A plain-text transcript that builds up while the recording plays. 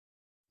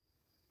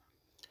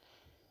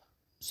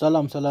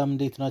ሰላም ሰላም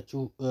እንዴት ናችሁ?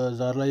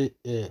 ዛሬ ላይ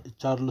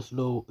ቻርልስ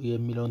ሎው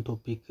የሚለውን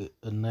ቶፒክ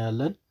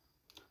እናያለን።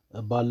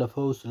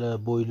 ባለፈው ስለ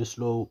ቦይልስ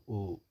ሎው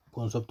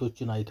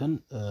ኮንሰፕቶችን አይተን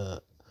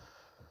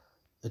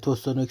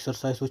የተወሰኑ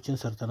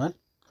ኤክሰርሳይሶችን ሰርተናል።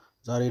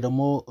 ዛሬ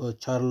ደግሞ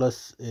ቻርልስ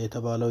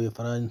የተባለው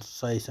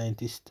የፈረንሳይ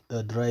ሳይንቲስት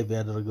ድራይቭ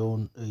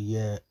ያደረገውን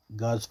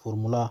የጋዝ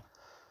ፎርሙላ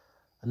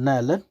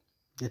እናያለን።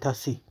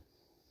 የታሲ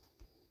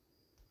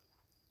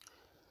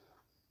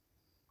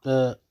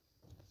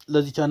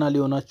ለዚህ ቻናል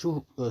የሆናችሁ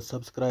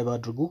ሰብስክራይብ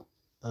አድርጉ፣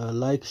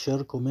 ላይክ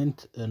ሼር ኮሜንት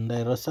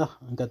እንዳይረሳ።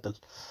 እንቀጥል።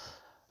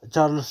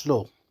 ቻርልስ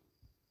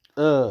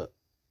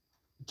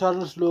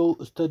ሎው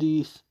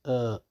studies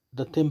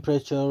the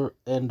temperature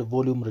and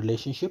volume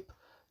relationship።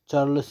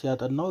 ቻርልስ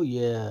ያጠናው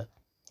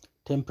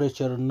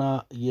የቴምፕሬቸር እና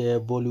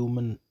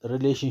የቮሊዩምን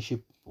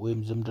ሪሌሽንሺፕ ወይም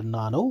ዝምድና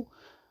ነው።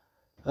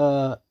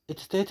 it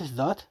states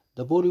that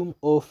the volume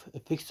of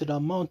a fixed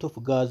amount of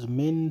gas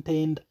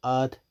maintained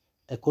at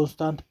a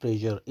constant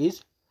pressure is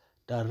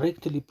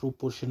directly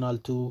proportional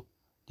to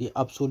the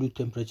absolute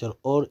temperature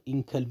or in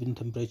Kelvin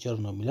temperature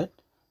ነው የሚለን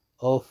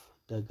of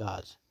the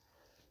gas።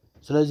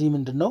 ስለዚህ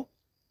ምንድነው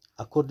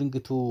according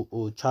to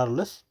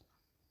ቻርልስ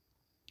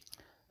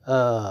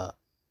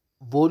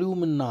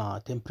ቮሊዩም እና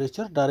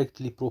ቴምፕሬቸር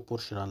ዳይሬክትሊ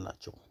ፕሮፖርሽናል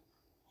ናቸው።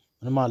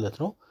 ምን ማለት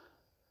ነው?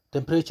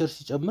 ቴምፕሬቸር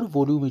ሲጨምር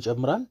ቮሊዩም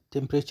ይጨምራል፣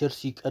 ቴምፕሬቸር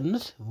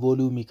ሲቀንስ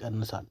ቮሊዩም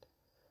ይቀንሳል።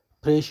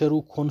 ፕሬሸሩ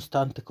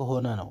ኮንስታንት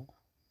ከሆነ ነው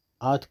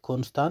at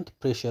constant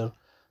pressure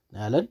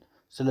ያለን።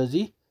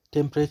 ስለዚህ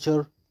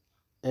temperature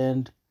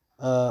and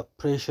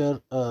pressure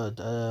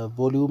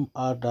volume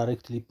are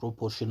directly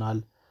proportional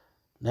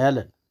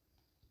ያለን።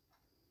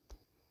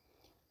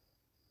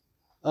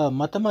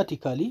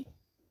 mathematically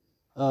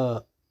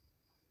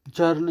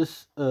Charles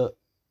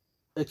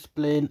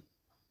explain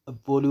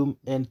volume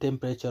and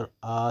temperature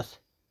as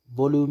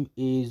volume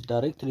is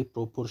directly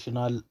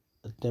proportional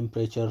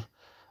temperature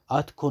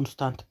at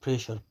constant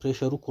pressure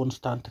ፕሬሸሩ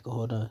ኮንስታንት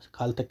ከሆነ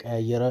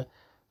ካልተቀያየረ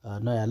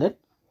ነው ያለን።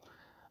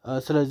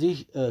 ስለዚህ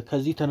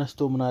ከዚህ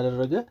ተነስቶ ምን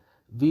አደረገ?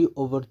 v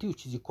over t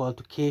which is equal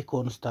to k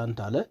ኮንስታንት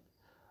አለ።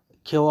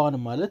 k1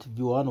 ማለት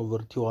v1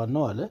 over t1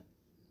 ነው አለ።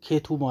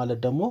 k2 ማለት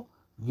ደግሞ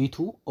v2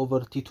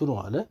 over t2 ነው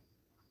አለ።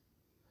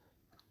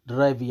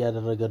 ድራይቭ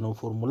ያደረገ ነው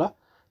ፎርሙላ።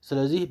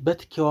 ስለዚህ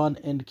በት k1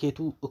 and k2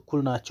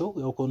 እኩል ናቸው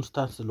ያው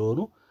ኮንስታንት ስለሆኑ፣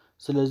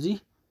 ስለዚህ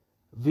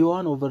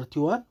v1 over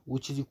t1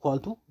 which is equal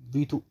to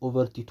v2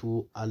 over t2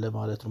 አለ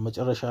ማለት ነው።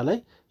 መጨረሻ ላይ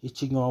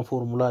እቺኛዋን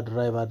ፎርሙላ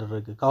ድራይቭ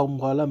አደረገ። ካሁን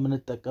በኋላ ምን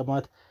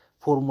ተጠቀማት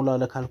ፎርሙላ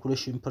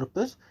ለካልኩሌሽን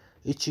ፐርፐዝ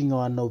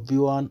እቺኛዋን ነው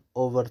v1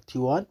 over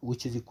t1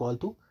 which is equal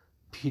to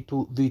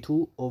v2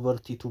 over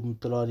t2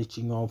 ምትለዋን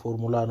እቺኛዋን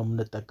ፎርሙላ ነው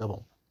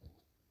የምንጠቀመው።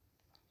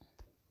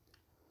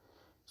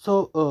 So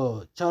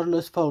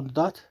Charles found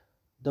that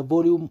the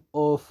volume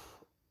of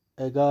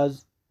a gas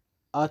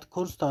at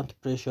constant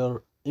pressure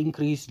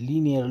increased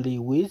linearly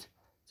with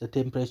the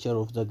temperature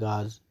of the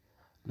gas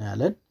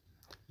ያለን።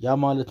 ያ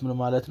ማለት ምን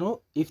ማለት ነው?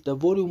 if the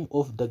volume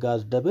of the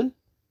gas double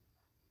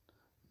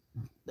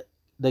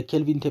the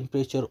Kelvin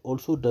temperature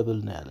also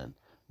double ነው ያለን።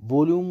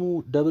 ቮሊዩሙ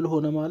ደብል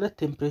ሆነ ማለት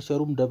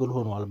ቴምፕሬቸሩም ደብል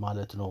ሆኗል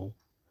ማለት ነው።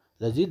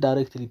 ስለዚህ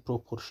ዳይሬክትሊ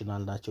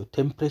ፕሮፖርሽናል ናቸው።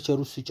 ቴምፕሬቸሩ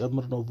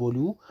ሲጨምር ነው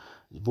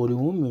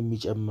ቮሊዩሙም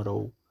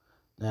የሚጨምረው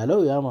ያለው።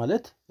 ያ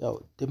ማለት ያው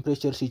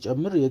ቴምፕሬቸር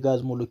ሲጨምር የጋዝ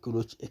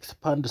ሞለኪውሎች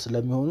ኤክስፓንድ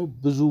ስለሚሆኑ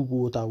ብዙ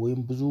ቦታ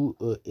ወይም ብዙ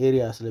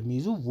ኤሪያ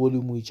ስለሚይዙ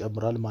ቮሊዩሙ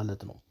ይጨምራል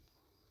ማለት ነው።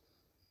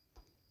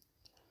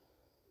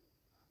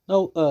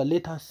 Now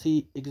let us see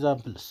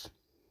examples.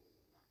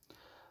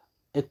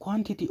 A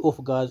quantity of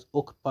gas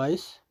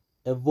occupies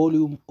a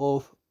volume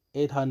of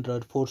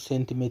 804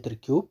 centimeter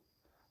cube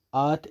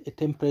at a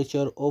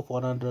temperature of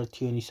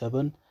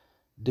 127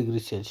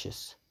 degrees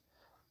Celsius.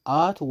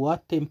 At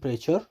what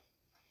temperature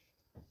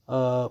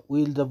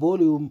will the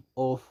volume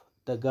of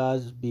the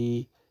gas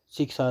be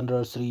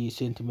 603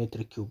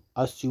 centimeter cube,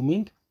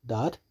 assuming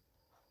that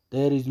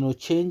there is no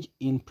change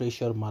in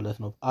pressure ማለት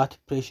ነው። at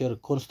pressure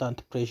constant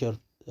pressure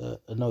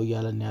ነው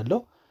ያለን ያለው።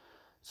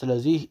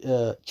 ስለዚህ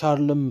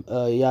ቻርልም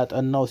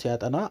ያጠናው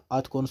ሲያጠና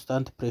at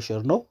constant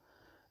pressure ነው።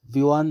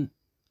 v1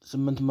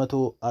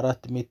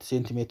 804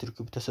 ሴንቲሜትር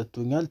ኪዩብ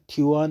ተሰጥቶኛል።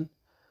 t1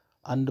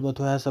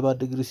 127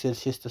 ዲግሪ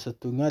ሴልሺየስ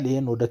ተሰጥቶኛል።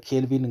 ይሄን ወደ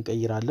ኬልቪን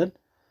እንቀይራለን።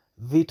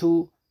 v2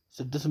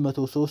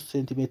 603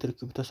 ሴንቲሜትር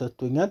ኪዩብ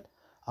ተሰጥቶኛል።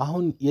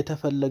 አሁን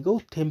የተፈለገው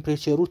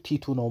ቴምፕሬቸሩ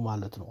t2 ነው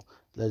ማለት ነው።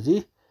 ስለዚህ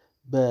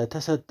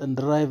በተሰጠን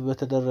ድራይቭ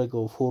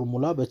በተደረገው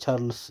ፎርሙላ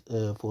በቻርልስ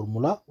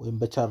ፎርሙላ ወይም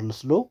በቻርልስ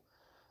ሎው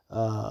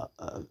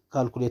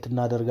ካልኩሌት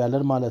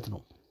እናደርጋለን ማለት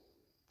ነው።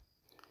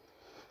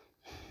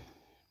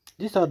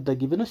 These are the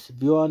givens.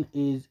 v1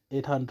 is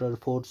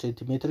 804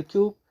 centimeter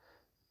cube,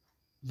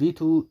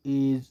 v2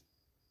 is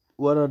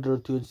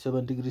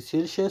 127 degrees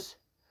Celsius,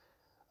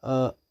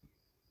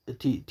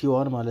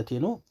 t1 ማለት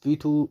ነው።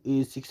 v2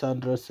 is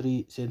 603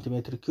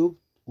 centimeter cube.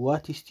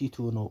 what is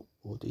t2 ነው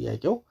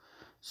ጥያቄው።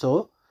 so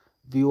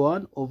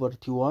v1 over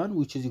t1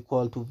 which is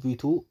equal to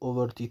v2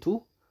 over t2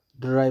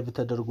 ድራይቭ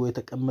ተደርጎ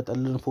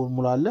የተቀመጠልን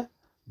ፎርሙላ አለ።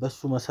 በሱ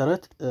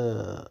መሰረት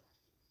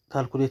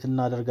ካልኩሌት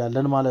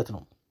እናደርጋለን ማለት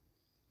ነው።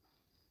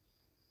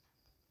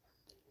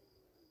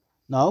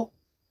 Now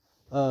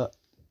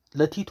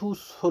ለቲቱ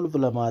ሶልቭ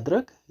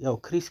ለማድረግ ያው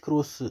ክሪስ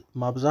ክሮስ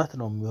ማብዛት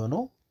ነው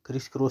የሚሆነው።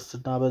 ክሪስ ክሮስ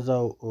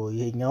ስናበዛው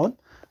ይሄኛውን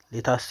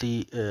ሌታሲ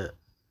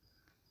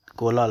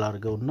ጎላ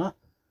ላድርገውና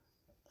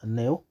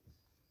እንየው።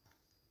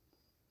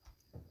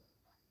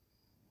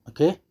 ኦኬ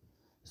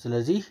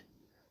ስለዚህ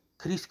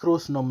ክሪስ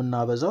ክሮስ ነው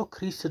የምናበዛው።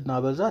 ክሪስ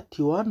ስናበዛ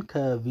ቲ1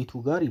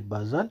 ከቪ2 ጋር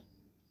ይባዛል።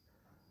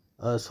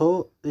 ሶ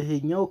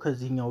ይሄኛው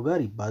ከዚህኛው ጋር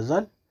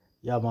ይባዛል።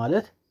 ያ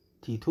ማለት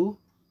ቲ2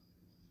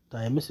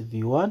 ታይምስ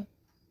ቪ1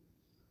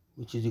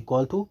 which is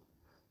equal to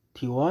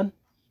t1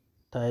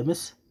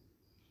 times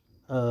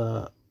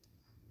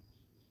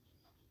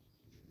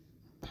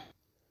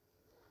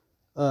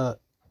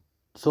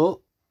so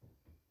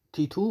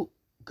t2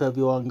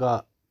 ከv1 ጋር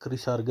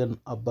ክሪስ አድርገን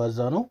አባዛ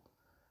ነው።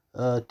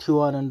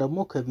 t1 ደግሞ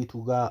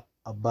ከv2 ጋር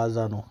አባዛ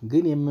ነው።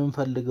 ግን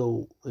የምንፈልገው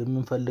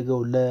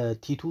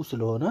ለt2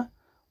 ስለሆነ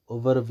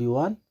ኦቨር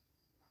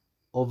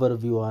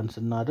v1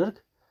 ስናደርግ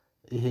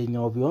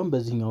ይሄኛው v1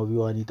 በዚህኛው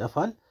v1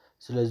 ይጠፋል።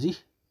 ስለዚህ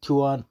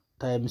t1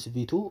 times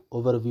v2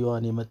 over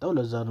v1 የመጣው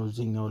ለዛ ነው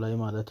እዚህኛው ላይ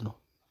ማለት ነው።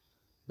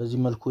 በዚህ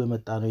መልኩ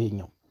የመጣ ነው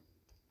ይሄኛው።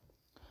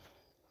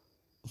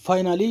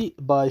 finally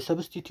by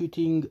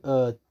substituting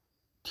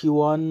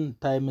t1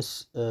 times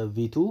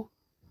v2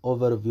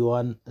 over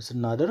v1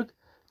 ስናደርግ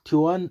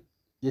t1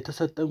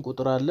 የተሰጠን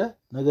ቁጥር አለ።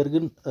 ነገር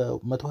ግን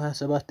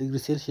 127 ዲግሪ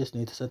ሴልሺየስ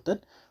ነው የተሰጠን።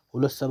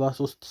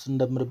 273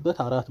 ስንደምርበት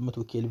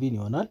 400 ኬልቪን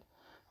ይሆናል።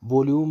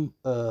 ቮሊዩም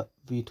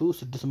v2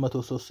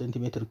 603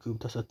 ሴንቲሜትር ኪዩብ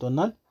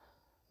ተሰጥቶናል።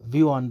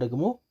 v1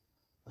 ደግሞ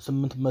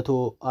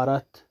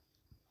 804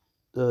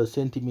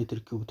 ሴንቲሜትር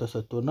ኪዩብ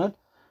ተሰጥቶናል።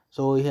 ሶ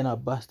ይሄን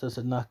አባስተን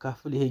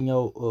ስናካፍል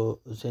ይሄኛው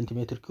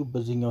ሴንቲሜትር ኪዩብ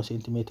በዚህኛው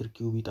ሴንቲሜትር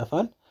ኪዩብ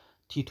ይጠፋል።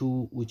 t2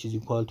 which is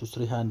equal to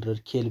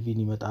 300 ኬልቪን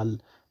ይመጣል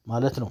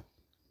ማለት ነው።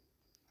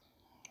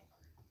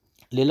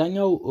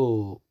 ሌላኛው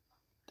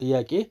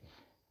ጥያቄ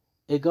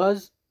a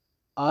gas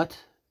at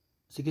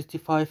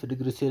 65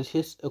 degree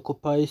Celsius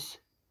occupies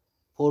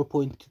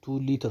 4.2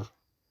 liter.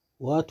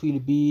 What will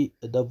be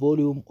the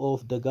volume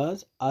of the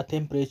gas at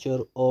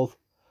temperature of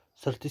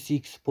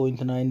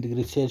 36.9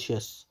 degree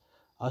Celsius?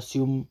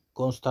 Assume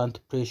constant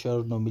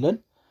pressure ነው የሚለን።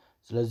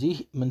 ስለዚህ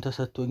ምን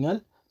ተሰጥቶኛል?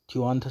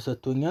 t1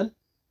 ተሰጥቶኛል፣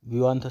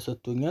 v1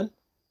 ተሰጥቶኛል፣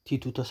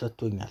 t2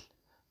 ተሰጥቶኛል።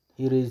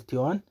 here is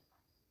t1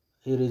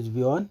 here is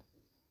v1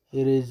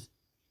 here is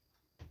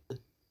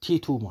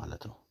t2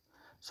 ማለት ነው።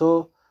 so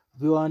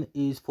v1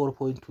 is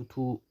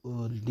 4.22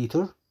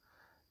 liter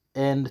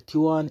and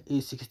t1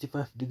 is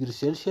 65 degree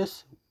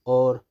Celsius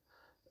or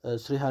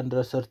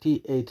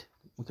 338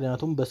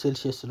 ምክንያቱም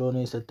በሴልሺየስ ስለሆነ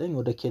የሰጠኝ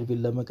ወደ ኬልቪን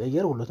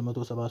ለመቀየር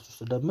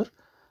 273 ደምር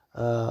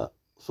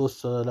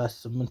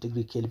 338 ዲግሪ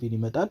ኬልቪን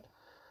ይመጣል።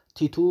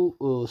 t2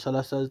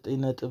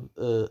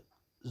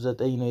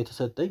 39.9 ነው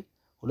የተሰጠኝ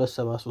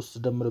 273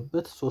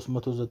 ደምርበት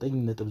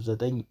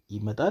 309.9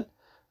 ይመጣል።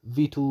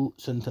 v2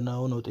 ስንት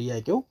ነው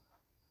ጥያቄው?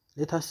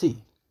 ሌታሲ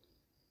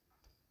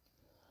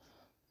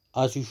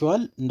as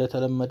usual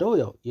እንደተለመደው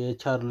ያው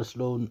የቻርልስ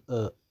ሎውን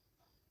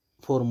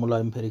ፎርሙላ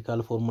ኢምፔሪካል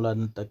ፎርሙላ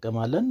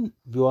እንጠቀማለን።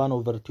 v1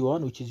 over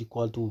t1 which is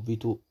equal to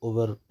v2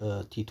 over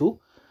t2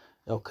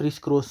 ያው ክሪስ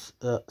ክሮስ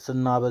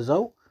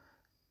ስናበዛው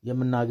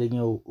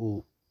የምናገኘው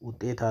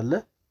ውጤት አለ።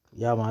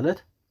 ያ ማለት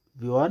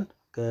v1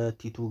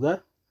 ከt2 ጋር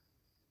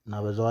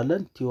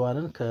እናበዛዋለን፣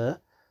 t1ን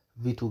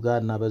ከv2 ጋር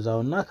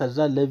እናበዛውና ከዛ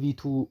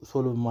ለv2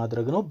 ሶልቭ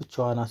ማድረግ ነው።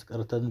 ብቻዋን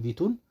አስቀርተን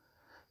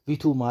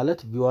v2 ማለት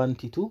v1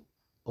 t2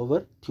 over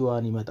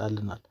t1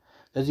 ይመጣልናል።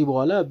 ከዚህ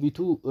በኋላ v2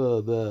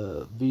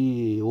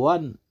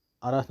 በv1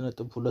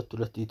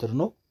 4.22 ሊትር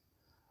ነው።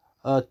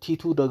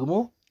 t2 ደግሞ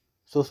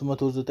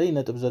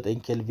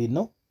 309.9 ኬልቪን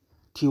ነው።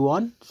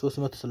 t1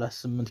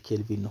 338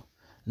 ኬልቪን ነው።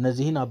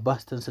 እነዚህን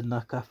አባስተን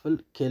ስናካፍል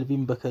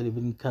ኬልቪን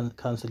በኬልቪን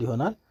ካንስል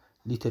ይሆናል፣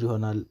 ሊትር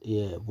ይሆናል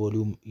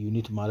የቮሊዩም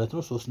ዩኒት ማለት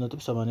ነው።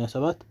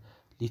 3.87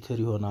 ሊትር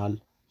ይሆናል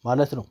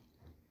ማለት ነው።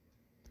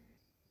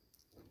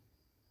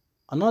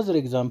 another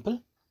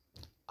example,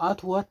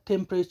 at what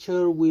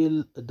temperature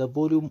will the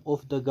volume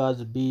of the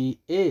gas be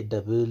A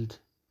doubled,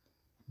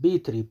 B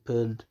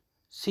tripled,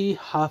 C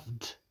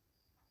halved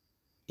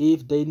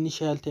if the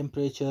initial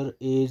temperature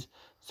is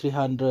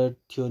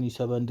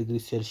 327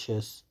 degrees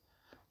Celsius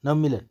ነው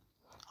የሚለን።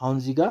 አሁን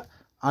እዚህ ጋር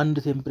አንድ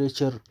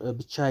ቴምፕሬቸር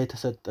ብቻ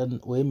የተሰጠን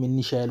ወይም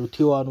ኢኒሻሉ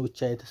ቲ1 ብቻ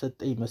የተሰጠ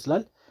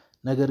ይመስላል።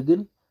 ነገር ግን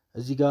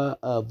እዚህ ጋር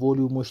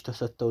ቮሊዩሞች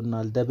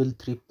ተሰጥተውናል። ደብል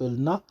ትሪፕል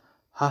እና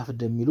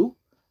ሃፍድ የሚሉ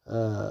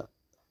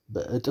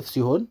በእጥፍ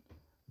ሲሆን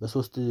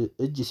በ3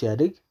 እጅ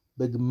ሲያድግ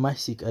በግማሽ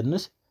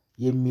ሲቀንስ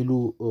የሚሉ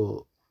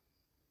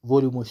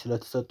ቮሊዩሞች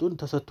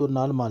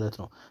ተሰጥቶናል ማለት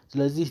ነው።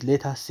 ስለዚህ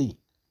ሌታሲ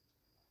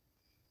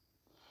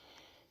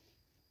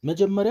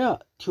መጀመሪያ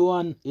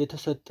ቲ1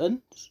 የተሰጠን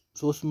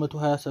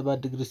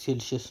 327 ዲግሪ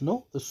ሴልሺየስ ነው።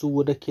 እሱ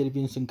ወደ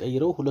ኬልቪን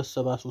ስንቀይረው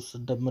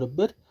 273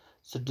 ደምርበት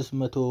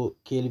 600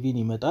 ኬልቪን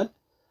ይመጣል።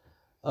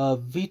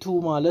 v2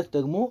 ማለት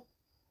ደግሞ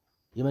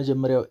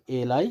የመጀመሪያው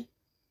a ላይ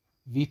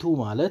v2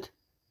 ማለት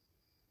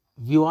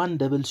v1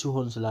 ደብል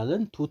ሲሆን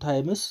ስላለን 2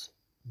 ታይምስ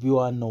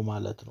v1 ነው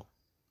ማለት ነው።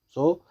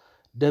 ሶ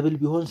ደብል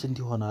ቢሆን ስንት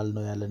ይሆናል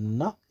ነው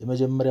ያለንና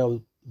የመጀመሪያው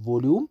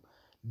ቮሊዩም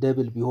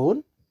ደብል ቢሆን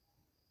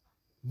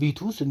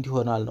v2 ስንት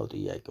ይሆናል ነው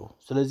ጥያቄው።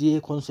 ስለዚህ ይሄ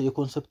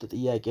የኮንሰፕት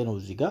ጥያቄ ነው።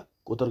 እዚህ ጋር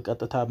ቁጥር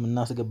ቀጥታ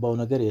የምናስገባው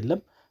ነገር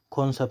የለም።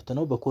 ኮንሰፕት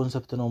ነው።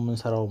 በኮንሰፕት ነው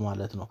የምንሰራው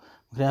ማለት ነው።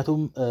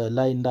 ምክንያቱም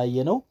ላይ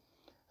እንዳየነው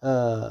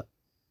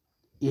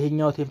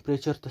ይሄኛው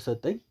ቴምፕሬቸር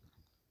ተሰጠኝ።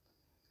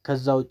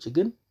 ከዛ ውጭ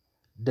ግን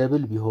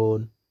ደብል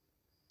ቢሆን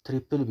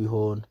ትሪፕል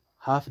ቢሆን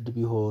ሃፍድ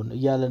ቢሆን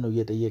እያለ ነው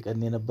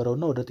እየጠየቀን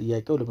የነበረውና ወደ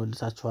ጥያቄው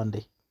ልመልሳችሁ አንዴ።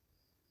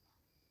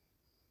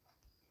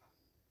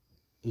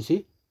 you see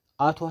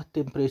at what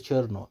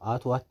temperature ነው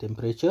at what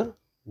temperature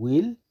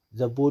will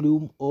the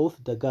volume of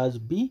the gas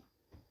be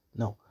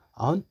ነው።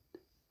 አሁን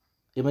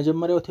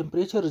የመጀመሪያው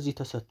ቴምፕሬቸር እዚህ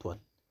ተሰጥቷል።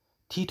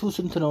 T2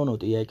 ስንት ነው ነው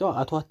ጥያቄው።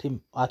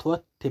 at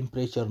what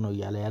temperature ነው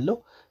እያለ ያለው።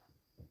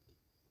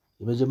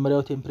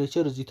 የመጀመሪያው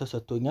ቴምፕሬቸር እዚህ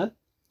ተሰጥቶኛል።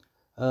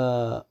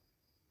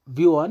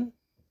 v1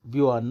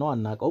 ነው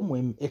አናቀውም፣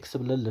 ወይም x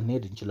ብለን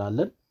ልንሄድ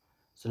እንችላለን።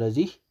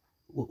 ስለዚህ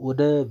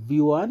ወደ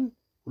v1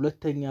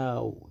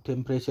 ሁለተኛው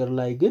ቴምፕሬቸር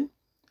ላይ ግን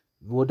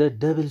ወደ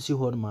ደብል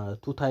ሲሆን ማለት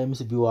 2 ታይምስ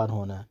v1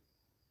 ሆነ።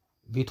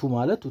 v2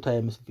 ማለት 2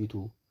 ታይምስ v2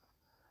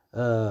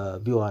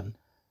 v1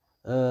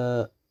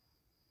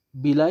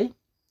 b ላይ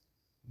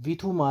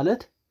v2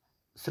 ማለት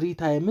 3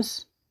 ታይምስ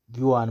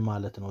v1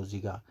 ማለት ነው።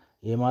 እዚህ ጋር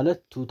ይሄ ማለት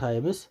 2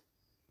 ታይምስ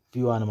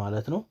v1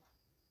 ማለት ነው።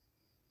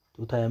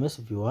 2 ታይምስ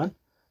v1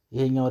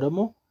 ይሄኛው ደግሞ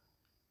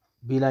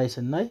b ላይ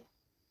ስናይ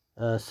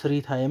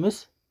 3 ታይምስ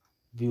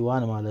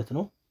v1 ማለት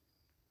ነው።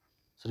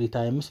 3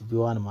 ታይምስ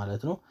v1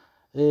 ማለት ነው።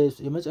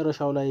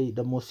 የመጨረሻው ላይ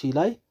ደግሞ c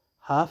ላይ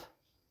half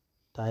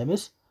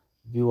ታይምስ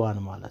v1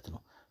 ማለት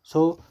ነው። ሶ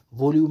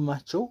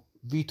ቮሊዩማቸው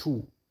v2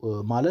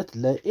 ማለት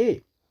ለa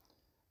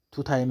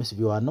 2 ታይምስ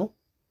v1 ነው፣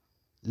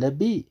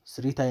 ለb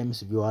 3 ታይምስ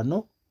v1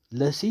 ነው፣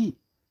 ለc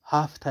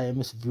half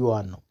ታይምስ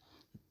v1 ነው።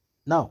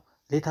 ናው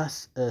let us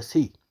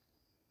see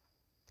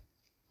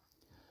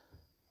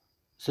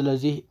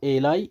ስለዚህ a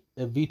ላይ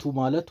v2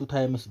 ማለት 2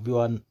 ታይምስ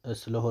v1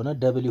 ስለሆነ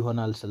ደብል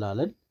ይሆናል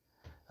ስላለን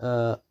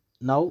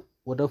ናው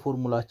ወደ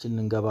ፎርሙላችን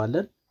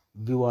እንገባለን።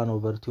 v1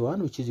 over t1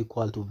 which is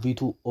equal to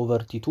v2 over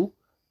t2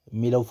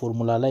 የሚለው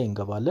ፎርሙላ ላይ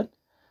እንገባለን።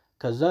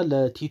 ከዛ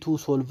ለt2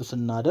 ሶልቭ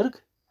ስናደርግ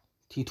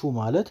t2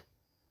 ማለት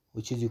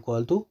which is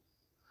equal to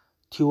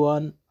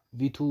t1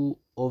 v2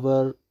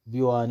 over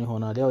v1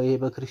 ይሆናል። ያው ይሄ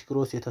በክሪስ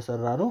ክሮስ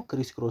የተሰራ ነው።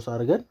 ክሪስ ክሮስ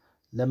አድርገን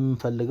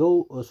ለምንፈልገው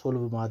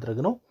ሶልቭ ማድረግ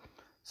ነው።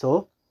 ሶ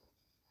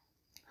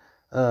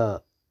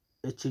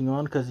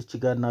እቺኛዋን ከዚች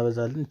ጋር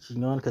እናበዛለን፣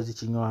 እቺኛዋን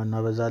ከዚችኛዋ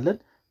እናበዛለን።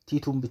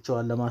 ቲ2ን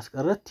ብቻዋን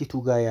ለማስቀረት ቲ2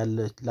 ጋር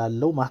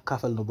ያለው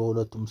ማካፈል ነው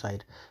በሁለቱም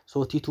ሳይድ።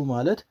 ሶ ቲ2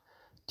 ማለት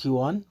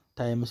t1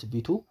 ታይምስ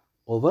v2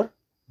 ኦቨር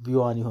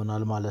v1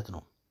 ይሆናል ማለት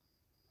ነው።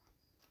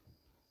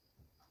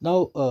 now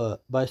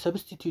by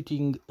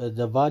substituting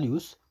the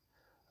values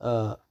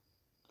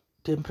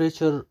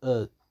temperature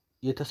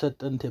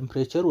የተሰጠን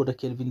ቴምፕሬቸር ወደ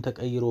ኬልቪን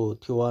ተቀይሮ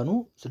t1ኑ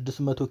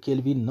 600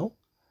 ኬልቪን ነው።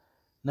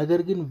 ነገር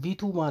ግን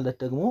v2 ማለት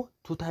ደግሞ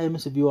 2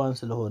 ታይምስ v1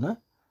 ስለሆነ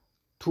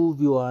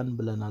 2v1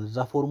 ብለናል።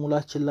 እዛ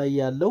ፎርሙላችን ላይ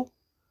ያለው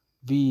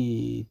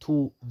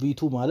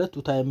v2 ማለት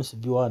 2 ታይምስ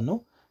v1 ነው።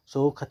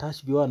 ሶ ከታች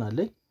v1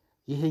 አለኝ።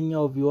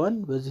 ይሄኛው v1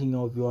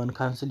 በዚህኛው v1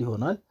 ካንስል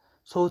ይሆናል።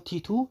 ሶ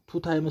t2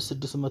 2 ታይምስ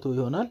 600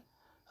 ይሆናል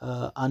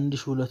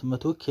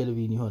 1200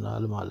 ኬልቪን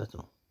ይሆናል ማለት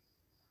ነው።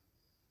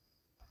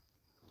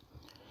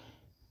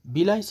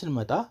 ቢ ላይ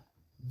ስንመጣ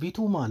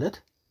v2 ማለት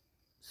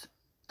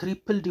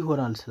ትሪፕልድ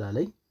ይሆናል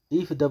ስላለኝ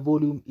if the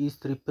volume is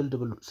tripled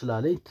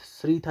ስላለኝ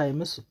 3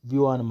 ታይምስ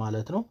v1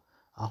 ማለት ነው።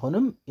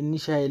 አሁንም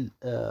ኢኒሻል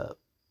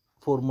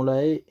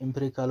ፎርሙላዬ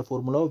ኢምፒሪካል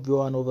ፎርሙላው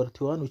v1 over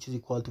t1 which is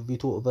equal to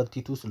v2 over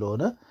t2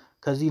 ስለሆነ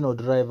ከዚህ ነው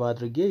ድራይቭ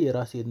አድርጌ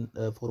የራሴን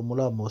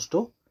ፎርሙላ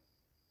ወስደው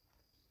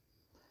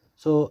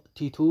so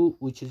t2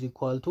 which is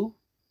equal to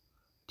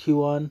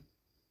t1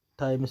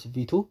 times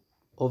v2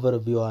 over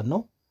v1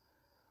 ነው።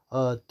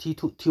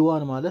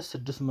 t1 ማለት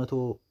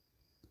 600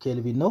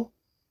 ኬልቪን ነው።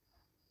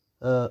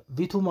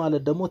 v2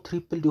 ማለት ደግሞ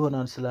ትሪፕልድ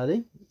ይሆናል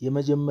ስላለኝ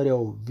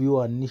የመጀመሪያው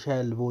v1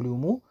 ኢኒሻል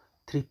ቮሊዩሙ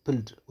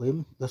ትሪፕልድ ወይም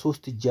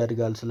በ3 እጅ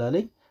ያድጋል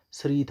ስላለኝ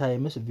 3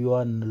 ታይምስ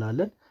v1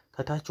 እንላለን።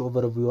 ከታች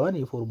ኦቨር v1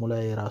 የፎርሙላ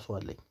የራሱ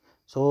አለኝ።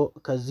 ሶ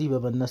ከዚህ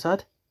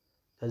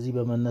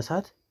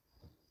በመነሳት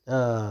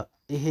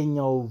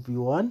ይሄኛው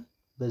v1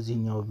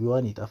 በዚህኛው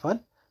v1 ይጠፋል።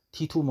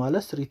 t2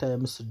 ማለት 3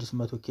 ታይምስ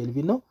 600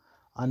 ኬልቪን ነው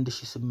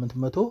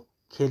 1800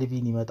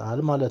 ኬልቪን ይመጣል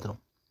ማለት ነው።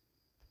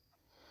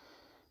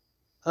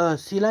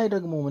 ሲ ላይ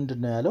ደግሞ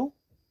ምንድነው ያለው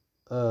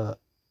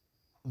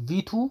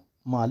v2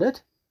 ማለት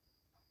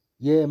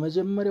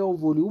የመጀመሪያው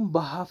ቮሊዩም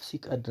በሃፍ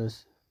ሲቀንስ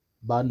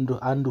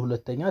በአንድ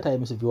ሁለተኛ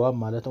ታይምስ v1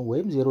 ማለት ነው፣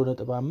 ወይም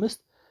 0.5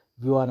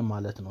 v1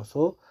 ማለት ነው። ሶ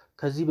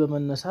ከዚህ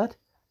በመነሳት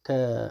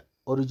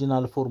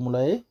ከኦሪጂናል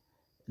ፎርሙላዬ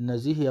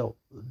እነዚህ ያው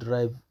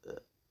ድራይቭ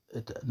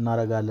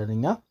እናረጋለን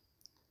እኛ።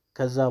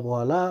 ከዛ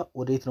በኋላ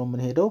ወዴት ነው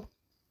የምንሄደው?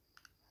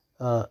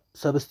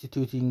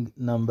 ሰብስቲቲዩቲንግ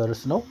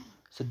ነምበርስ ነው።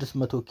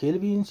 600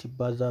 ኬልቪን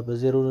ሲባዛ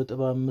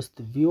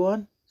በ0.5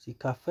 v1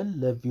 ሲካፈል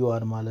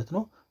ለv1 ማለት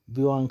ነው።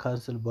 v1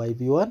 cancel by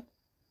v1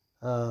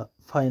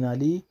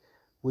 finally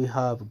we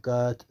have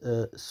got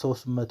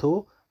 300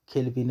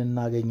 ኬልቪን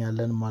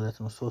እናገኛለን ማለት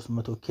ነው።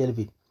 300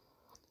 ኬልቪን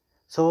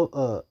ሶ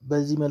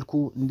በዚህ መልኩ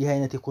እንዲህ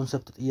አይነት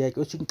የኮንሰፕት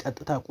ጥያቄዎችን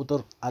ቀጥታ ቁጥር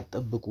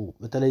አጠብቁ።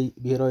 በተለይ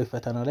ብሔራዊ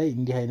ፈተና ላይ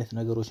እንዲህ አይነት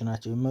ነገሮች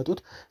ናቸው የሚመጡት።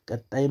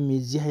 ቀጣይም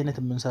የዚህ አይነት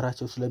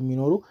የምንሰራቸው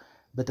ስለሚኖሩ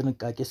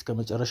በጥንቃቄ እስከ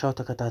መጨረሻው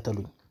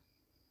ተከታተሉኝ።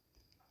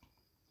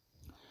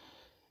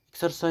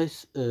 ኤክሰርሳይዝ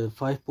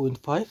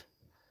 5.5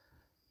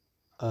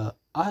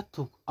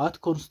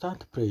 at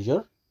constant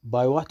pressure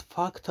by what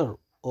factor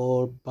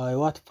or by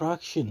what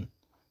fraction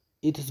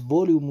its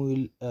volume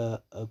will a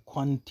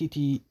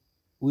quantity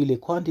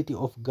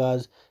of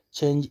gas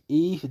change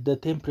if the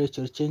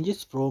temperature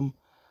changes from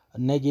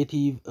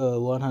negative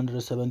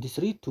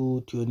 173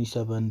 to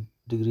 27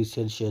 degrees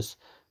Celsius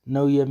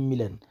ነው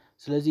የሚለን።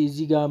 ስለዚህ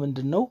እዚህ ጋር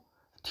ምንድነው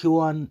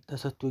T1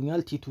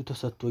 ተሰጥቶኛል፣ T2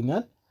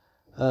 ተሰጥቶኛል።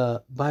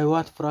 by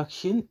what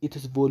fraction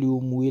its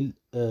volume will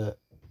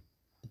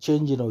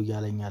change ነው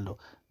እያለኛለሁ።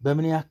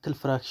 በምን ያክል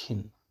ፍራክሽን።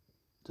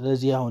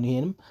 ስለዚህ አሁን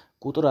ይሄንም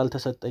ቁጥር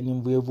አልተሰጠኝም፣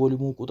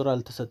 የቮሊዩሙ ቁጥር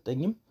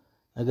አልተሰጠኝም።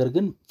 ነገር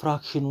ግን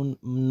ፍራክሽኑን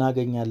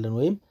እናገኛለን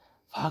ወይም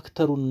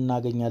ፋክተሩን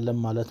እናገኛለን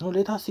ማለት ነው።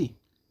 ሌታ ሲ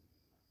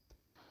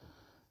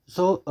ሶ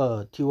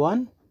T1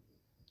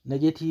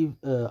 ኔጌቲቭ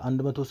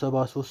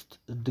 173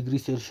 ዲግሪ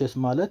ሴልሺየስ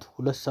ማለት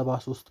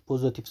 273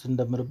 ፖዚቲቭ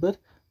ስንደምርበት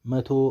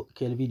 100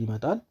 ኬልቪን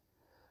ይመጣል።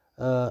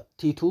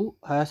 T2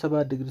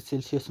 27 ዲግሪ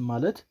ሴልሺየስ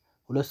ማለት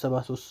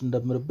 273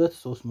 ስንደምርበት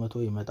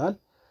 300 ይመጣል።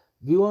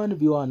 V1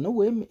 ነው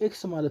ወይም X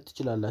ማለት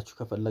ትችላላችሁ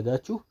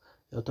ከፈለጋችሁ።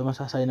 ያው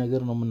ተመሳሳይ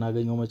ነገር ነው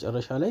የምናገኘው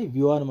መጨረሻ ላይ።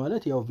 V1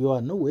 ማለት ያው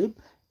V1 ነው ወይም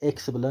X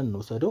ብለን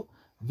ነው ሰደው።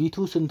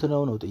 V2 ስንት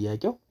ነው ነው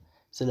ጥያቄው።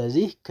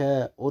 ስለዚህ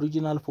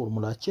ከኦሪጂናል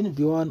ፎርሙላችን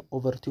V1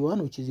 over T1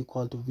 which is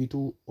equal to V2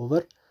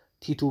 over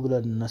T2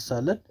 ብለን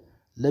እንነሳለን።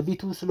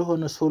 ለV2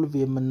 ስለሆነ ሶልቭ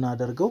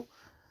የምናደርገው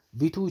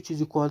V2 which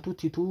is equal to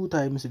T2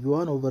 times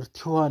V1 over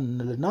T1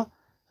 እንልና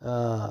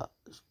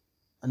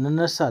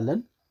እንነሳለን።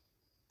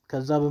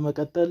 ከዛ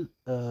በመቀጠል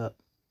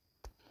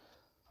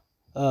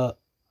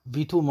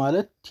V2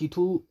 ማለት T2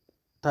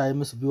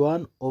 times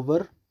V1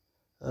 over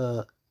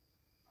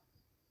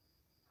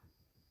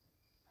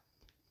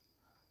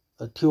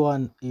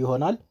T1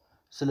 ይሆናል።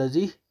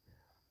 ስለዚህ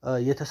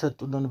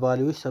የተሰጡንን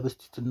ቫልዩዎች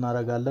ሰብስቲዩት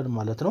እናደርጋለን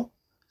ማለት ነው።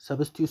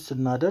 ሰብስቲዩት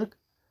ስናደርግ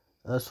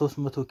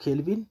 300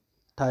 ኬልቪን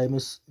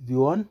ታይምስ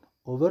V1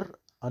 ኦቨር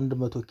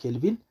 100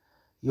 ኬልቪን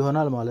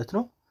ይሆናል ማለት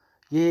ነው።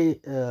 ይሄ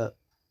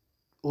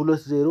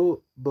 20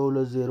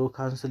 በ20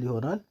 ካንስል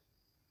ይሆናል።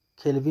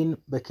 ኬልቪን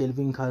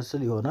በኬልቪን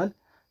ካንስል ይሆናል።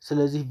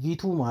 ስለዚህ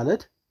V2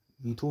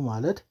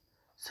 ማለት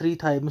 3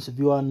 ታይምስ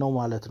V1 ነው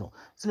ማለት ነው።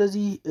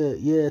 ስለዚህ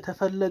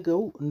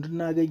የተፈለገው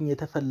እንድናገኝ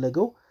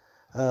የተፈለገው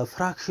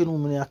ፍራክሽኑ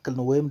ምን ያክል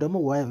ነው ወይም ደግሞ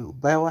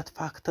by what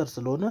factor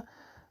ስለሆነ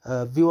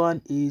V1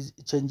 is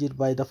changed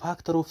by the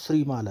factor of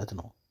 3 ማለት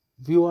ነው።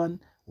 V1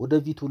 ወደ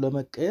V2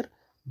 ለመቀየር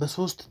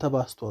በ3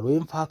 ተባዝቷል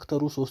ወይም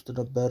ፋክተሩ 3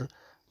 ነበር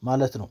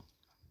ማለት ነው።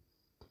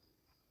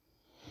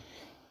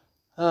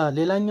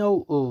 ሌላኛው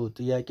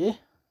ጥያቄ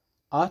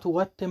at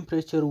what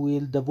temperature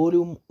will the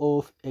volume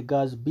of a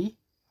gas be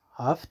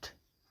halved,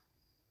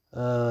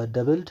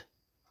 doubled,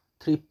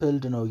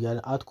 tripled ነው ያለ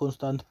at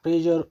constant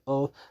pressure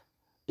of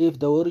if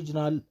the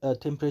original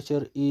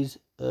temperature is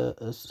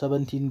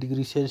 17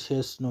 degree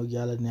Celsius ነው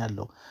ያለን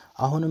ያለው።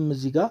 አሁንም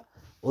እዚህ ጋር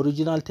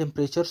ኦሪጂናል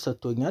ቴምፕሬቸር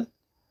ሰጥቶኛል።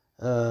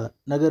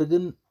 ነገር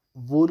ግን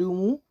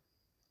ቮሊዩሙ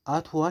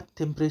at what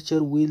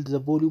temperature will the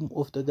volume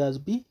of the gas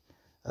be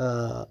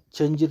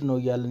changed ነው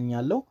ያለን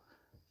ያለው።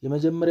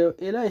 የመጀመሪያው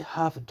ኤ ላይ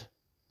halved፣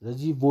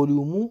 ስለዚህ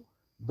ቮሊዩሙ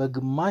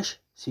በግማሽ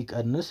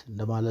ሲቀንስ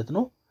እንደማለት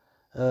ነው።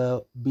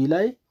 ቢ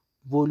ላይ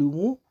ቮሊዩሙ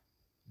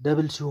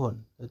ደብል ሲሆን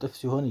እጥፍ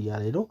ሲሆን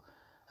እያለኝ ነው።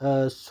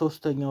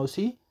 ሶስተኛው ሲ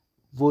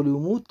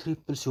ቮሊዩሙ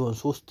ትሪፕል ሲሆን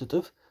 3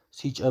 እጥፍ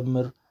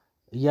ሲጨምር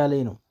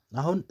እያለኝ ነው።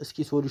 አሁን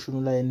እስኪ ሶሉሽኑ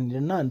ላይ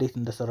እንሂድና እንዴት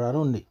እንደሰራ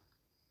ነው እንዴ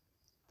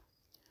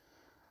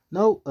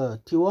ነው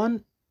T1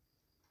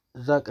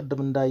 እዛ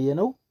ቅድም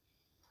እንዳየነው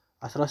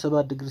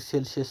 17 ዲግሪ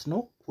ሴልሺየስ ነው።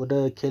 ወደ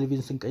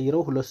ኬልቪን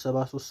ስንቀይረው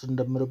 273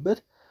 እንደምርበት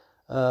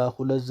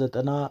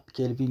 290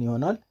 ኬልቪን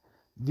ይሆናል።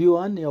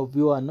 V1 ያው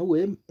V1 ነው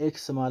ወይም X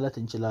ማለት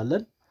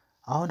እንችላለን።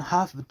 አሁን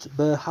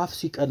በሃፍ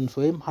ሲቀንስ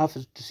ወይም ሃፍ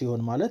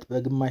ሲሆን ማለት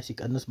በግማሽ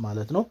ሲቀንስ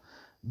ማለት ነው።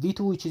 V2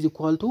 which is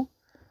equal to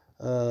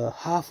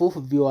half of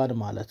V1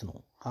 ማለት ነው።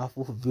 half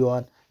of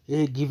V1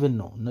 ይሄ ጊቭን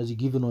ነው። እነዚህ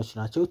ጊቭኖች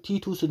ናቸው።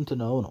 T2 ስንት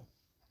ነው ነው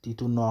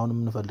T2 ነው አሁን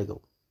የምንፈልገው።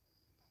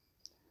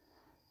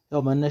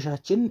 ያው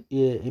መነሻችን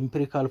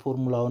የኤምፒሪካል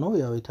ፎርሙላው ነው።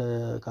 ያው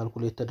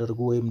ካልኩሌት ተደርጎ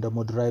ወይም ደግሞ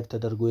ድራይቭ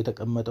ተደርጎ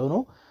የተቀመጠው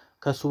ነው።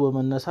 ከሱ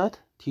በመነሳት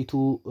T2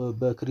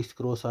 በክሪስ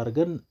ክሮስ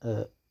አድርገን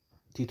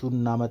T2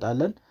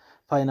 እናመጣለን።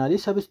 ፋይናሊ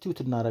ሰብስቲዩት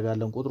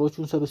እናደርጋለን።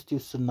 ቁጥሮቹን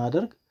ሰብስቲዩት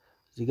ስናደርግ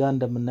እዚህ ጋር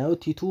እንደምናየው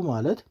T2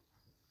 ማለት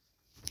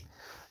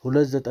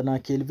 290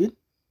 ኬልቪን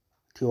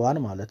T1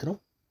 ማለት ነው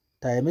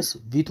ታይምስ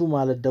V2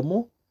 ማለት ደግሞ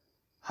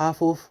half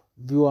of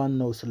V1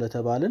 ነው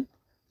ስለተባለን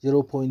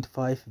 0.5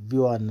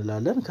 V1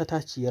 እንላለን።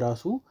 ከታች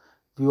የራሱ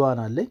V1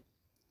 አለኝ።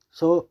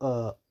 ሶ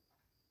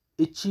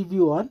እቺ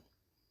V1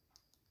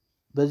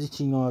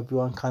 በዚህኛው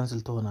V1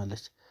 ካንስል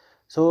ትሆናለች።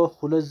 ሶ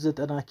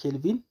 290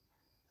 ኬልቪን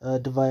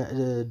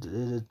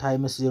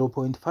ታይምስ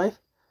 0.5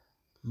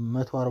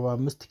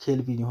 145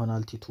 ኬልቪን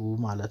ይሆናል T2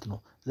 ማለት ነው።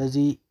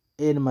 ስለዚህ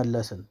ኤን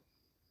መለስን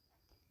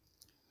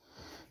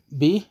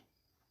ቢ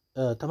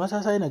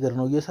ተመሳሳይ ነገር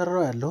ነው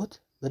እየሰራው ያለሁት።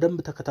 በደንብ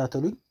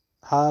ተከታተሉኝ።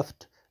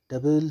 ሃፍድ፣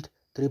 ደብልድ፣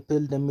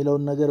 ትሪፕልድ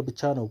የሚለውን ነገር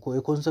ብቻ ነው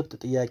የኮንሰፕት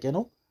ጥያቄ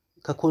ነው።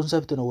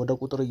 ከኮንሰፕት ነው ወደ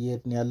ቁጥር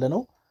እየሄድን ያለ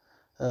ነው።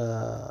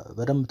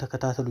 በደንብ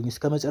ተከታተሉኝ፣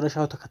 እስከ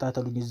መጨረሻው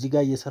ተከታተሉኝ። እዚህ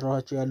ጋር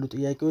እየሰራኋቸው ያሉ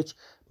ጥያቄዎች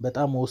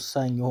በጣም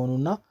ወሳኝ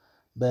የሆኑና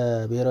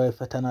በብሔራዊ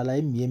ፈተና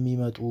ላይም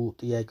የሚመጡ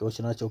ጥያቄዎች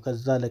ናቸው።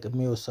 ከዛ ለቅሜ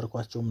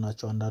የወሰድኳቸውም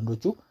ናቸው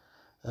አንዳንዶቹ።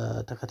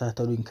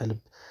 ተከታተሉኝ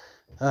ከልብ።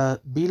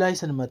 ቢ ላይ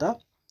ስንመጣ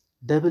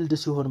ደብልድ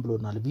ሲሆን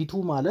ብሎናል። ቪቱ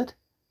ማለት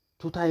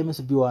 2 ታይምስ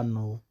ቪ1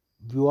 ነው።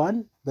 ቪ1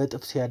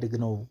 በእጥፍ ሲያድግ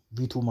ነው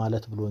ቪቱ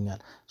ማለት ብሎኛል።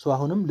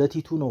 አሁንም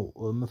ለቲቱ ነው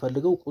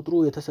የምፈልገው። ቁጥሩ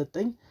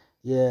የተሰጠኝ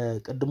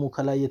የቅድሙ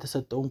ከላይ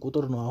የተሰጠውን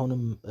ቁጥር ነው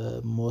አሁንም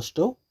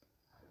የምወስደው።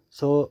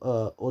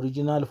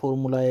 ኦሪጂናል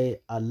ፎርሙላዬ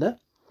አለ።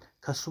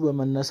 ከሱ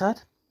በመነሳት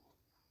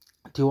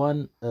ቲ1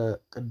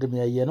 ቅድም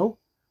ያየነው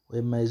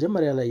ወይም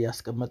መጀመሪያ ላይ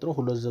ያስቀመጥነው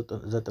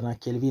 290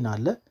 ኬልቪን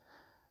አለ።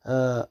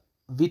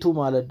 ቪቱ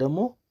ማለት ደግሞ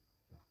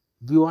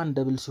ቪ1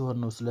 ደብል ሲሆን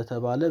ነው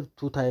ስለተባለ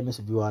 2 ታይምስ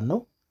ቪ1 ነው።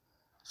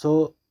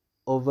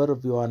 ኦቨር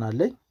ቪ1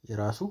 አለኝ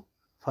የራሱ።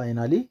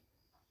 ፋይናሊ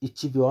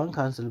እቺ ቪ1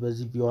 ካንስል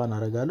በዚህ ቪ1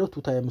 አረጋለሁ።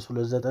 2 ታይምስ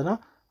 290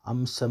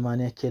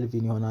 580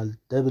 ኬልቪን ይሆናል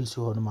ደብል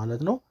ሲሆን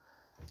ማለት ነው።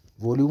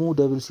 ቮሊዩሙ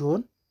ደብል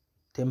ሲሆን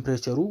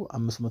ቴምፕሬቸሩ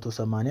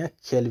 580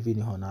 ኬልቪን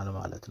ይሆናል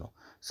ማለት ነው።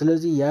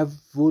 ስለዚህ ያ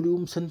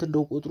ቮሊዩም ስንት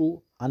እንደው ቁጥሩ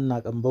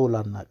አናቅም፣ በውል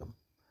አናቅም።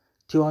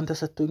 ቲ1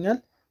 ተሰጥቶኛል።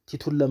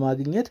 ቲቱን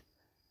ለማግኘት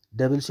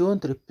ደብል ሲሆን፣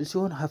 ትሪፕል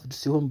ሲሆን፣ ሃፍድ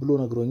ሲሆን ብሎ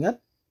ነግሮኛል።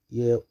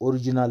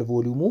 የኦሪጂናል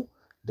ቮሊዩሙ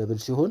ደብል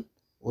ሲሆን፣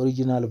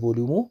 ኦሪጂናል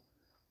ቮሊዩሙ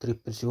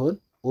ትሪፕል ሲሆን፣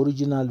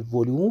 ኦሪጂናል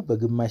ቮሊዩሙ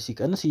በግማሽ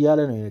ሲቀንስ እያለ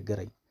ነው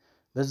የነገረኝ።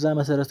 በዛ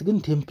መሰረት ግን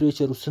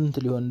ቴምፕሬቸሩ ስንት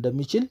ሊሆን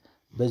እንደሚችል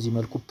በዚህ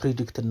መልኩ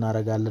ፕሪዲክት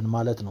እናደርጋለን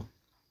ማለት ነው።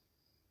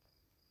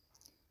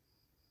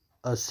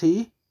 ሲ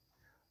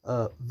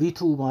ቪቱ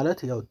ማለት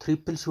ያው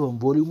ትሪፕል ሲሆን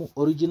ቮሊዩሙ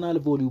ኦሪጂናል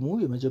ቮሊዩሙ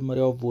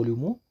የመጀመሪያው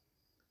ቮሊዩሙ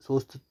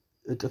 3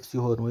 እጥፍ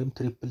ሲሆን ወይም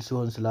ትሪፕል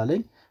ሲሆን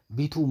ስላለኝ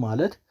ቪቱ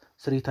ማለት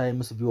 3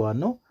 ታይምስ ቪ1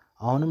 ነው።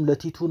 አሁንም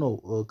ለቲቱ ነው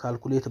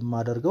ካልኩሌት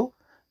የማደርገው።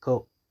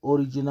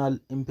 ከኦሪጂናል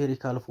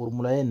ኢምፔሪካል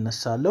ፎርሙላዬ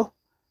እነሳለሁ።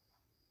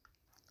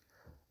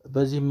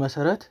 በዚህ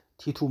መሰረት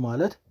ቲቱ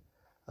ማለት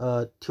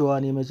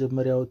ቲ1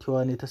 የመጀመሪያው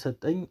ቲ1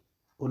 የተሰጠኝ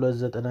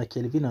 290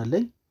 ኬልቪን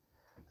አለኝ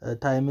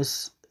ታይምስ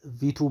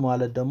ቪቱ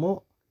ማለት ደግሞ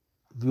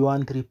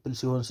ቪ1 ትሪፕል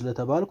ሲሆን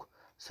ስለተባልኩ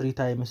 3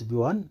 ታይምስ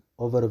ቪ1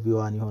 ኦቨር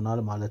ቪ1 ይሆናል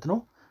ማለት ነው።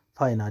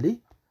 ፋይናሊ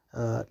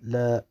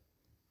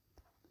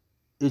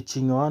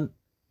ለእቺኛዋን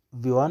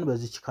ቪ1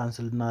 በዚች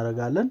ካንስል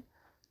እናደርጋለን።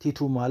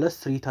 ቲቱ ማለት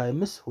 3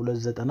 ታይምስ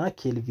 290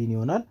 ኬልቪን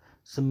ይሆናል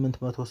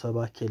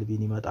 870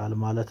 ኬልቪን ይመጣል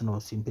ማለት ነው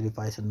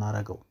ሲምፕሊፋይ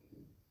ስናደርገው።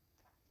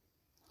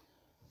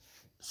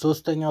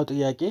 ሶስተኛው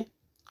ጥያቄ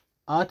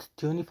at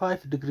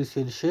 25 ዲግሪ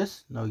ሴልሺየስ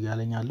ነው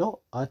እያለኝ ያለው።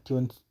 at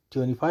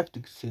 25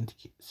 ዲግሪ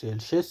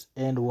ሴልሺየስ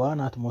and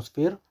 1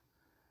 atmosphere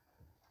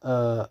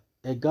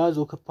a gas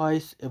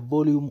occupies a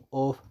volume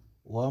of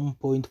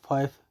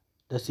 1.5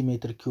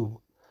 decimeter cube.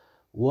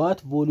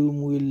 What volume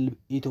will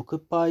it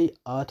occupy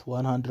at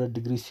 100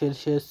 degree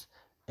Celsius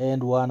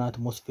and 1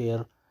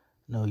 atmosphere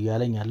ነው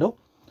እያለኝ ያለው።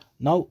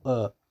 ናው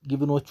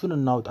ጊቭኖቹን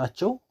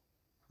እናውጣቸው።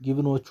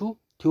 ጊቭኖቹ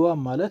ቲ1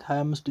 ማለት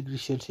 25 ዲግሪ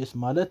ሴልሺየስ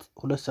ማለት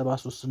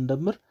 273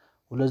 እንደምር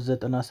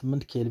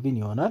 298 ኬልቪን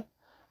ይሆናል።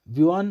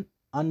 ቪ1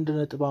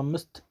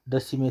 1.5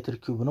 ዴሲሜትር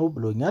ኪዩብ ነው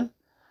ብሎኛል።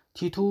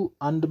 ቲ2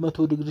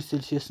 100 ዲግሪ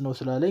ሴልሺየስ ነው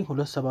ስላለኝ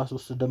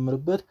 273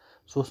 ደምርበት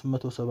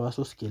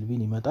 373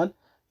 ኬልቪን ይመጣል።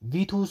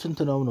 ቪ2 ስንት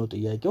ነው ነው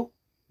ጥያቄው።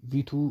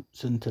 ቪ2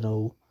 ስንት ነው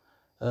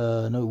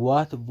ነው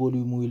ዋት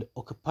ቮሊዩም ዊል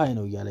ኦኩፓይ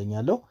ነው እያለኝ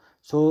ያለው።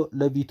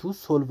 ለቪ2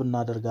 ሶልቭ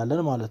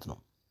እናደርጋለን ማለት ነው።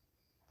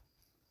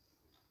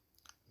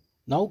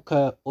 ናው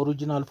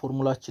ከኦሪጂናል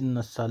ፎርሙላችን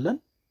እነሳለን።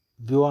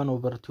 v1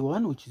 over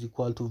t1 which is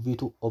equal to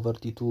v2 over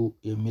t2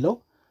 የሚለው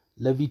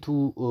ለv2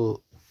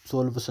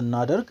 ሶልቭ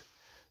ስናደርግ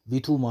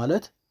v2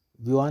 ማለት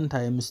v1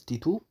 times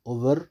t2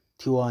 over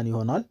t1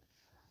 ይሆናል።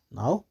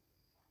 ናው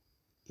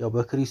ያው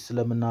በክሪስ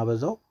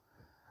ስለምናበዛው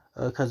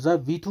ከዛ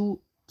v2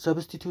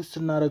 ሰብስቲቲዩት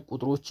ስናደርግ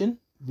ቁጥሮችን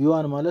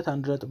v1 ማለት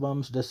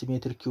 1.5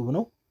 ዴሲሜትር ኪዩብ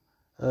ነው።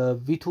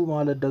 v2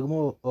 ማለት ደግሞ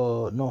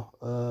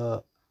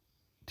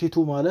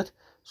t2 ማለት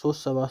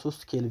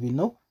 373 ኬልቪን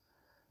ነው።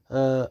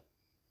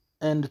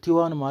 and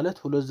t1 ማለት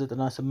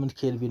 298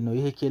 ኬልቪን ነው።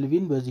 ይሄ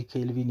ኬልቪን በዚህ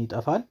ኬልቪን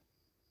ይጠፋል።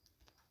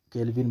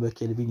 ኬልቪን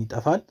በኬልቪን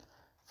ይጠፋል።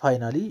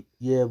 ፋይናሊ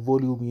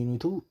የቮሊዩም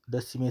ዩኒቱ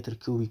ዴሲሜትር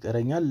ኪዩብ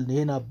ይቀረኛል።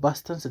 ይሄን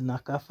አባስተን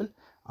ስናካፍል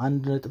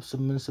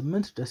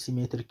 1.88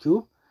 ዴሲሜትር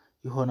ኪዩብ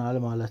ይሆናል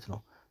ማለት ነው።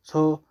 so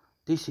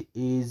this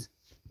is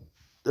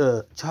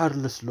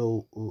Charles law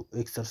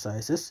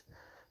exercises.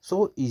 so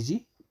easy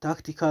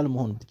ታክቲካል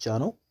መሆን ብቻ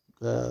ነው።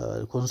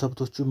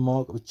 ኮንሰፕቶቹን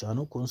ማወቅ ብቻ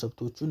ነው።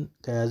 ኮንሰፕቶቹን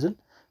ከያዝን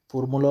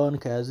ፎርሙላውን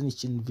ከያዝን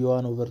ይችን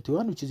v1 over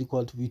t1 which is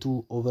equal to v2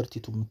 over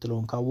t2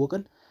 የምትለውን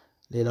ካወቅን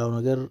ሌላው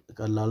ነገር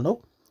ቀላል ነው።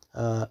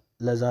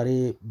 ለዛሬ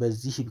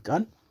በዚህ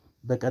ይብቃን።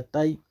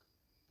 በቀጣይ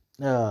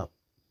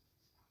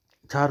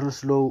ቻርልስ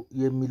ሎው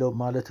የሚለው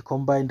ማለት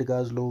ኮምባይንድ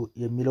ጋዝ ሎው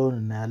የሚለውን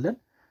እናያለን።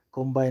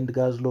 ኮምባይንድ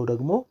ጋዝ ሎው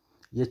ደግሞ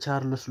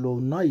የቻርልስ ሎው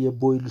እና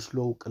የቦይልስ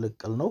ሎው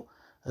ቅልቅል ነው።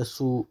 እሱ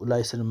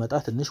ላይ ስንመጣ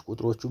ትንሽ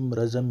ቁጥሮቹም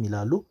ረዘም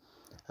ይላሉ።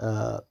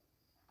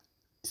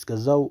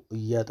 እስከዛው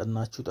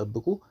እያጠናችሁ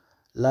ጠብቁ።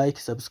 ላይክ፣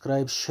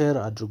 ሰብስክራይብ፣ ሼር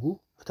አድርጉ።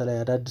 በተለይ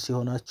አዳዲስ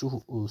የሆናችሁ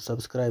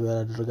ሰብስክራይብ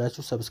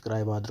ያላደረጋችሁ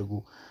ሰብስክራይብ አድርጉ።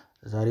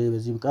 ዛሬ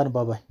በዚህ ብቃን።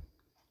 ባባይ